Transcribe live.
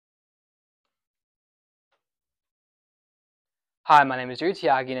Hi, my name is Yuri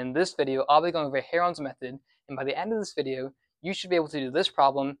Tiagi, and in this video, I'll be going over Heron's method, and by the end of this video, you should be able to do this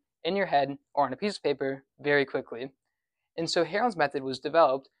problem in your head or on a piece of paper very quickly. And so Heron's method was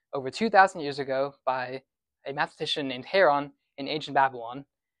developed over 2,000 years ago by a mathematician named Heron in ancient Babylon.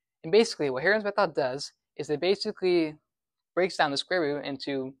 And basically, what Heron's method does is it basically breaks down the square root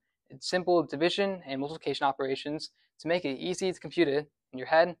into simple division and multiplication operations to make it easy to compute it in your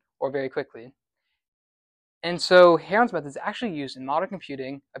head or very quickly. And so Heron's method is actually used in modern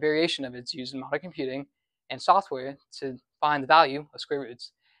computing. A variation of it is used in modern computing and software to find the value of square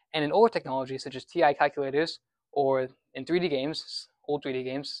roots. And in older technologies such as TI calculators, or in 3D games, old 3D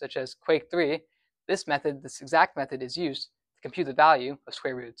games such as Quake 3, this exact method is used to compute the value of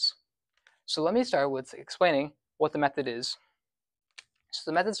square roots. So let me start with explaining what the method is. So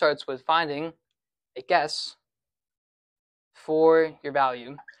the method starts with finding a guess for your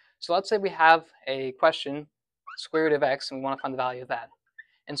value. So let's say we have a question, square root of x, and we want to find the value of that.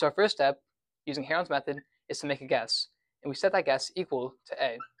 And so our first step, using Heron's method, is to make a guess. And we set that guess equal to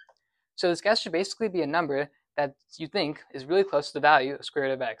a. So this guess should basically be a number that you think is really close to the value of square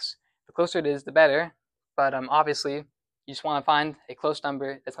root of x. The closer it is, the better, but obviously, you just want to find a close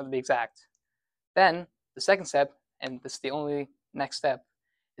number that's not to be exact. Then, the second step, and this is the only next step,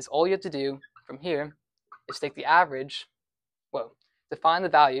 is all you have to do from here is take the average, to find the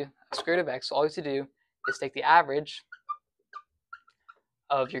value of square root of x, all you have to do is take the average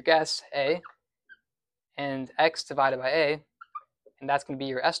of your guess, a, and x divided by a, and that's going to be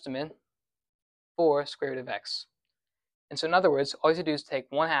your estimate for square root of x. And so in other words, all you have to do is take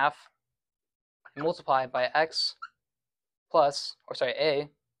 1/2 and multiply it by x plus, a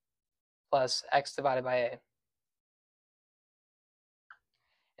plus x divided by a.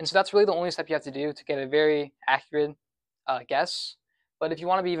 And so that's really the only step you have to do to get a very accurate guess. But if you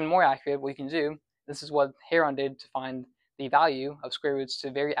want to be even more accurate, what you can do, this is what Heron did to find the value of square roots to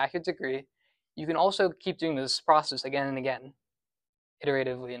a very accurate degree. You can also keep doing this process again and again,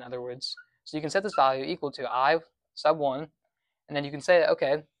 iteratively, in other words. So you can set this value equal to I sub 1, and then you can say,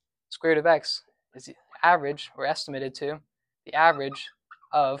 okay, square root of x is the average, or estimated to, the average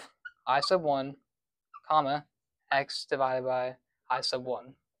of I sub 1, comma, x divided by I sub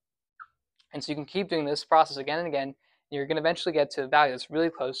 1. And so you can keep doing this process again and again, and you're going to eventually get to a value that's really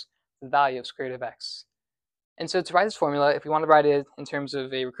close to the value of square root of x. And so to write this formula, if we want to write it in terms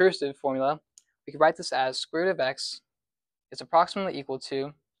of a recursive formula, we could write this as square root of x is approximately equal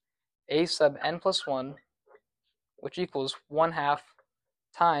to a sub n plus 1, which equals 1/2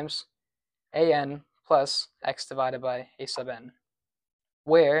 times an plus x divided by a sub n,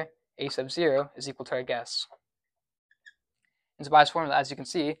 where a sub 0 is equal to our guess. And so by this formula, as you can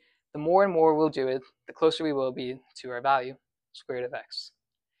see, the more and more we'll do it, the closer we will be to our value, square root of x.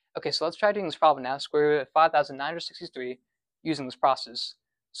 Okay, so let's try doing this problem now, square root of 5,963, using this process.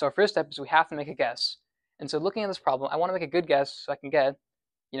 So our first step is we have to make a guess. And so looking at this problem, I want to make a good guess so I can get,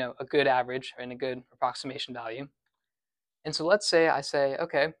 a good average and a good approximation value. And so let's say I say,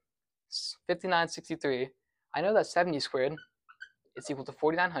 okay, 5963, I know that 70 squared is equal to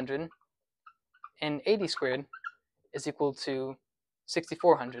 4,900, and 80 squared is equal to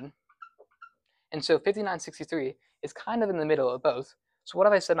 6,400. And so 5963 is kind of in the middle of both. So what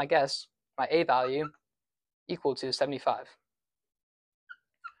if I set my guess, my a value, equal to 75?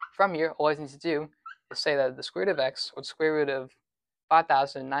 From here, all I need to do is say that the square root of x, or the square root of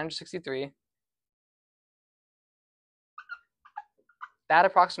 5,963, that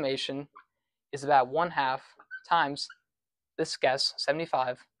approximation is about 1/2 times this guess,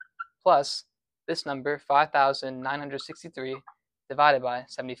 75, plus this number, 5,963, divided by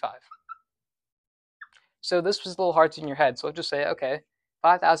 75. So this was a little hard to do in your head, so let's just say, okay,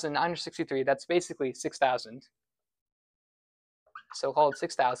 5,963, that's basically 6,000. So we'll call it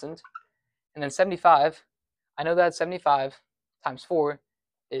 6,000. And then 75, I know that 75 times 4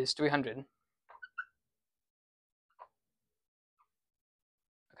 is 300.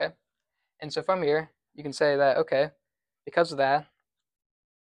 Okay? And so from here, you can say that, okay, because of that,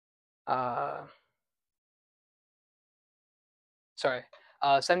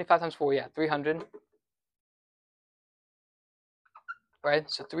 75 times 4, 300. Right?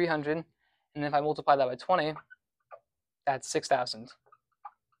 So 300, and then if I multiply that by 20, that's 6,000.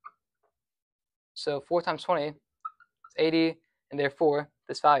 So 4 times 20 is 80, and therefore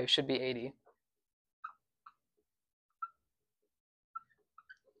this value should be 80.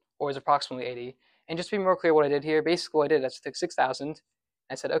 Or is approximately 80. And just to be more clear what I did here, basically what I did, I took 6,000,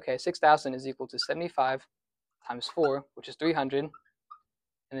 I said, okay, 6,000 is equal to 75 times 4, which is 300.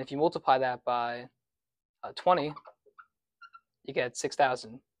 And if you multiply that by 20, you get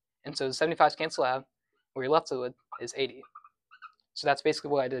 6,000. And so the 75s cancel out, what you're left with is 80. So that's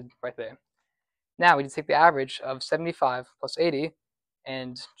basically what I did right there. Now we need to take the average of 75 plus 80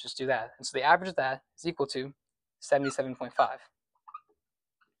 and just do that. And so the average of that is equal to 77.5.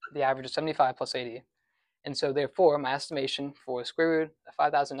 The average of 75 plus 80. And so therefore, my estimation for square root of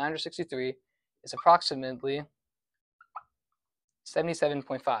 5,963 is approximately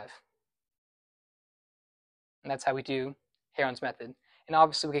 77.5. And that's how we do Heron's method. And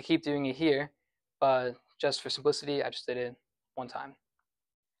obviously we could keep doing it here, but just for simplicity, I just did it one time.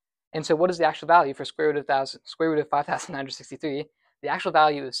 And so what is the actual value for square root of 5,963? The actual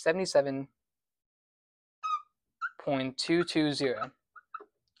value is 77.220.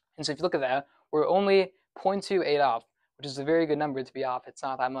 And so if you look at that, we're only 0.28 off, which is a very good number to be off. It's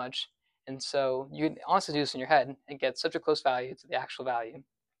not that much. And so you can honestly do this in your head and get such a close value to the actual value.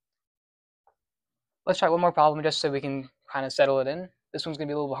 Let's try one more problem just so we can kind of settle it in. This one's going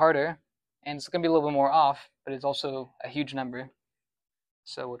to be a little bit harder, and it's going to be a little bit more off, but it's also a huge number.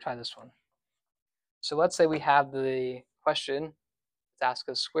 So we'll try this one. So let's say we have the question to ask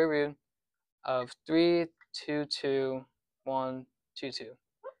us square root of 322,122.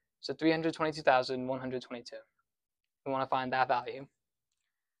 So 322,122. We want to find that value.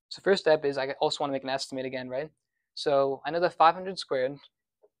 So first step is I also want to make an estimate again, right? So I know that 500 squared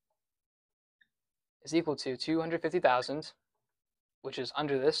is equal to 250,000, which is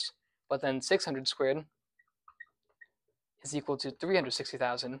under this, but then 600 squared is equal to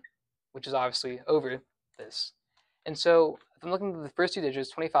 360,000, which is obviously over this. And so if I'm looking at the first two digits,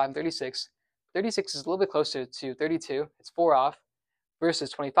 25 and 36, 36 is a little bit closer to 32, it's 4 off,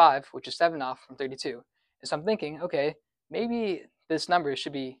 versus 25, which is 7 off from 32. And so I'm thinking, okay, maybe this number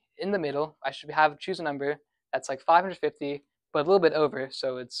should be in the middle. I should choose a number that's like 550, but a little bit over,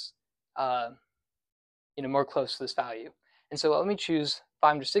 so it's more close to this value. And so let me choose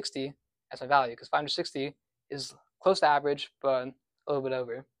 560 as my value, because 560 is close to average, but a little bit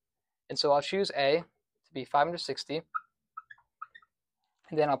over. And so I'll choose A to be 560,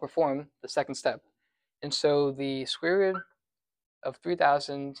 and then I'll perform the second step. And so the square root of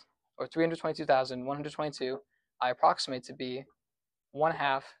 3,000 or 322,122, I approximate to be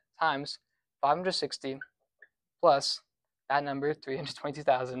 1/2 times 560 plus that number,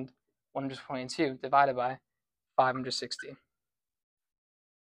 322,122, divided by 560.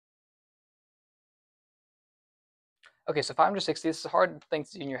 Okay, so 560, this is a hard thing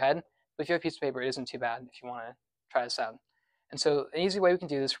to do in your head, but if you have a piece of paper, it isn't too bad if you want to try this out. And so an easy way we can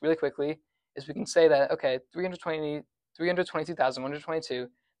do this really quickly is we can say that, okay,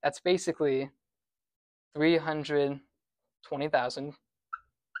 322,122, that's basically 320,000,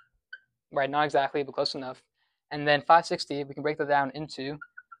 right? Not exactly, but close enough. And then 560, we can break that down into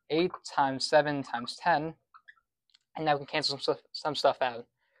 8 times 7 times 10, and now we can cancel some stuff out.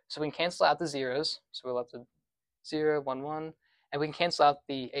 So we can cancel out the zeros, so we're left with 0, 1, 1, and we can cancel out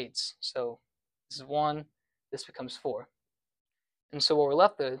the 8s. So this is 1, this becomes 4. And so what we're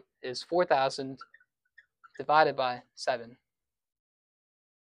left with is 4,000 divided by 7.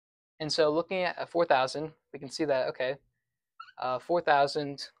 And so looking at 4,000, we can see that, okay,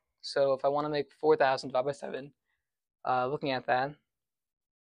 4,000, so if I want to make 4,000 divided by 7, looking at that,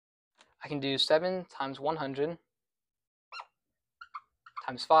 I can do 7 times 100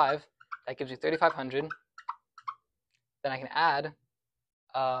 times 5, that gives you 3,500. Then I can add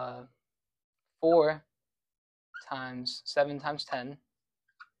 4 times 7 times 10,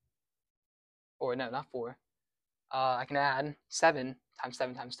 or no, not 4. I can add 7 times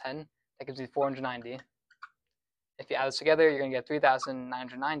 7 times 10, that gives you 490. If you add this together, you're going to get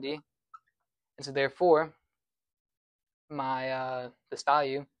 3,990. And so therefore, my this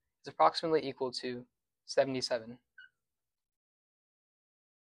value is approximately equal to 77.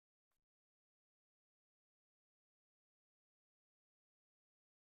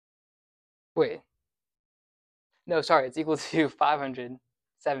 Wait. No, sorry, it's equal to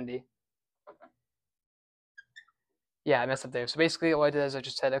 570. Yeah, I messed up there. So basically what I did is I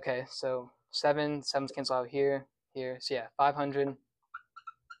just said, okay, so 7's cancel out here, here. So yeah, 500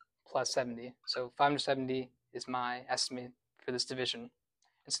 plus 70. So 570 is my estimate for this division.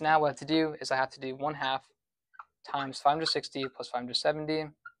 And so now what I have to do is I have to do 1/2 times 560 plus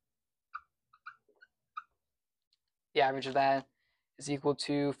 570. The average of that is equal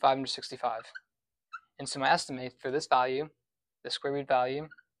to 565. And so my estimate for this value, the square root value,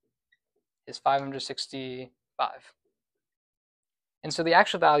 is 565. And so the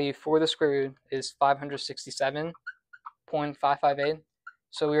actual value for the square root is 567.558.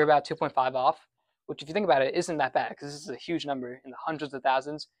 So we were about 2.5 off, which if you think about it, isn't that bad, because this is a huge number in the hundreds of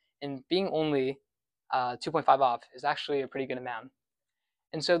thousands, and being only 2.5 off is actually a pretty good amount.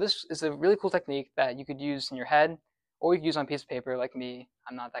 And so this is a really cool technique that you could use in your head, or you can use on a piece of paper like me.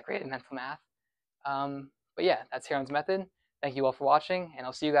 I'm not that great at mental math. But yeah, that's Heron's method. Thank you all for watching, and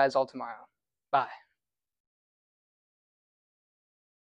I'll see you guys all tomorrow. Bye.